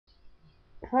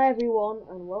Hi everyone,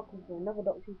 and welcome to another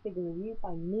Doctor Who figure review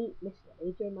by me, Mr.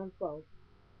 AJ912.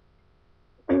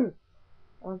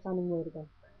 I'm sounding weird again.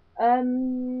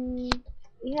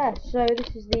 Yeah, so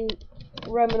this is the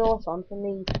Roman Auton from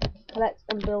the Collect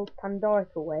and Build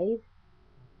Pandorica wave.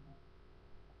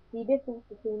 The difference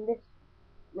between this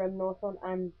Roman Auton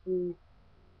and the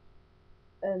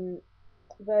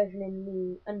version in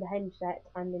the Underhenge set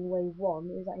and in wave 1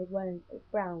 is that he's wearing a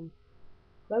brown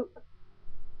cloak,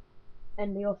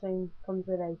 and he also comes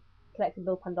with a Collect and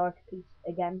Build Pandorica piece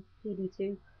again,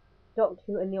 CD2. Doctor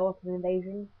Who and the Autumn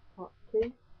Invasion, Part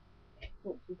 2,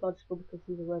 which is logical because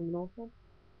he's a Roman Auton.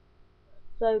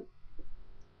 So,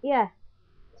 yeah,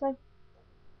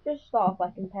 just start off by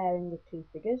comparing the two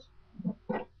figures.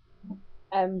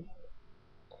 As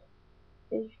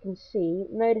you can see,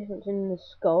 no difference in the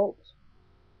sculpt.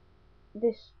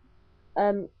 This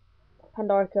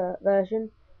Pandorica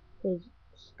version, his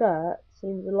skirt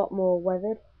seems a lot more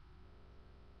weathered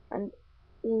and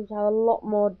seems to have a lot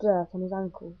more dirt on his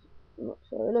ankles.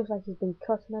 So it looks like he's been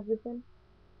cut and everything.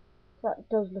 So that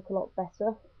does look a lot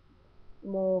better,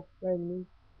 more Roman.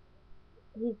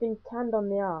 He's been tanned on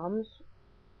the arms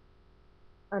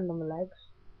and on the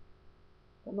legs,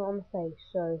 but not on the face,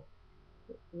 so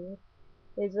it's weird.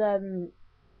 His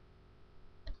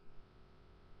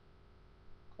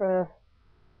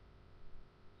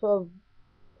sort of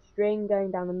string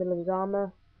going down the middle of his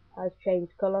armour has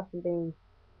changed colour from being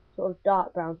sort of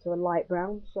dark brown to a light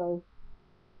brown, so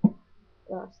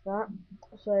that's that.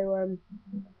 So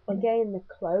again, the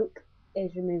cloak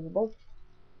is removable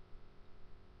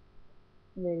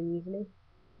really easily,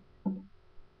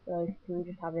 so you can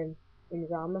just have him in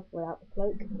his armour without the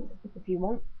cloak if you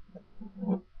want.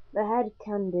 The head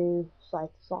can do side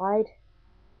to side.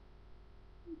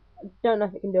 I don't know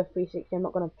if it can do a 360, I'm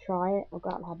not going to try it, I've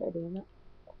got the habit of doing that.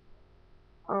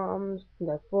 Arms can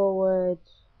go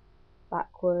forwards,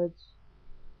 backwards,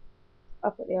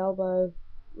 up at the elbow,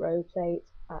 rotate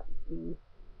at the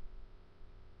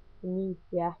knee,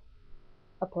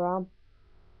 upper arm.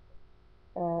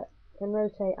 Can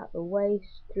rotate at the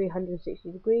waist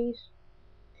 360 degrees,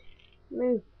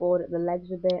 move forward at the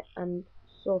legs a bit and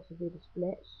sort of do the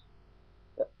splits,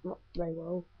 but not very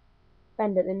well.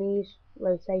 Bend at the knees,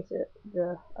 rotate at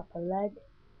the upper leg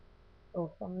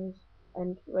or thighs,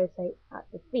 and rotate at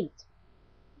the feet.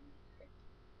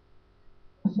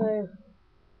 So,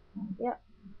 yeah,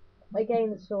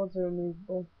 again the swords are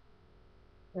removable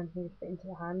and can just fit into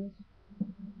the hands.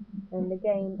 And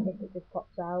again, if it just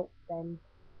pops out, then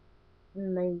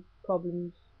no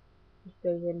problems, just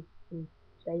goes in and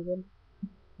stays in.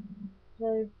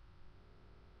 So,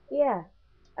 yeah,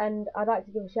 and I'd like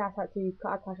to give a shout out to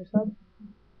Clash Sub,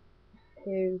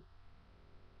 who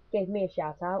gave me a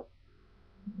shout out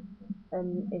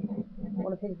in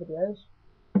one of his videos.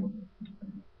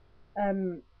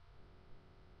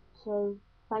 So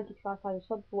thank you to Clash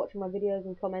Sub for watching my videos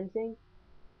and commenting.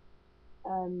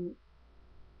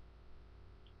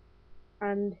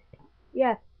 And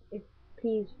yeah,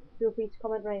 please feel free to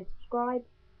comment, rate, and subscribe,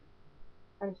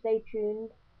 and stay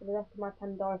tuned for the rest of my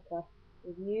Pandorica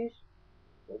reviews,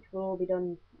 which will all be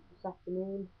done this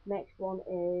afternoon. Next one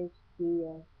is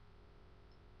the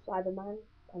Cyberman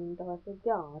Pandorica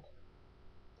Guard.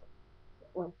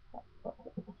 Well,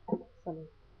 that's funny.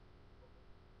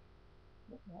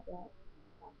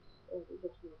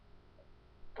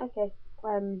 Okay,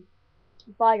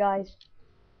 bye guys.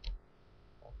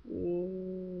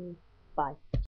 Bye.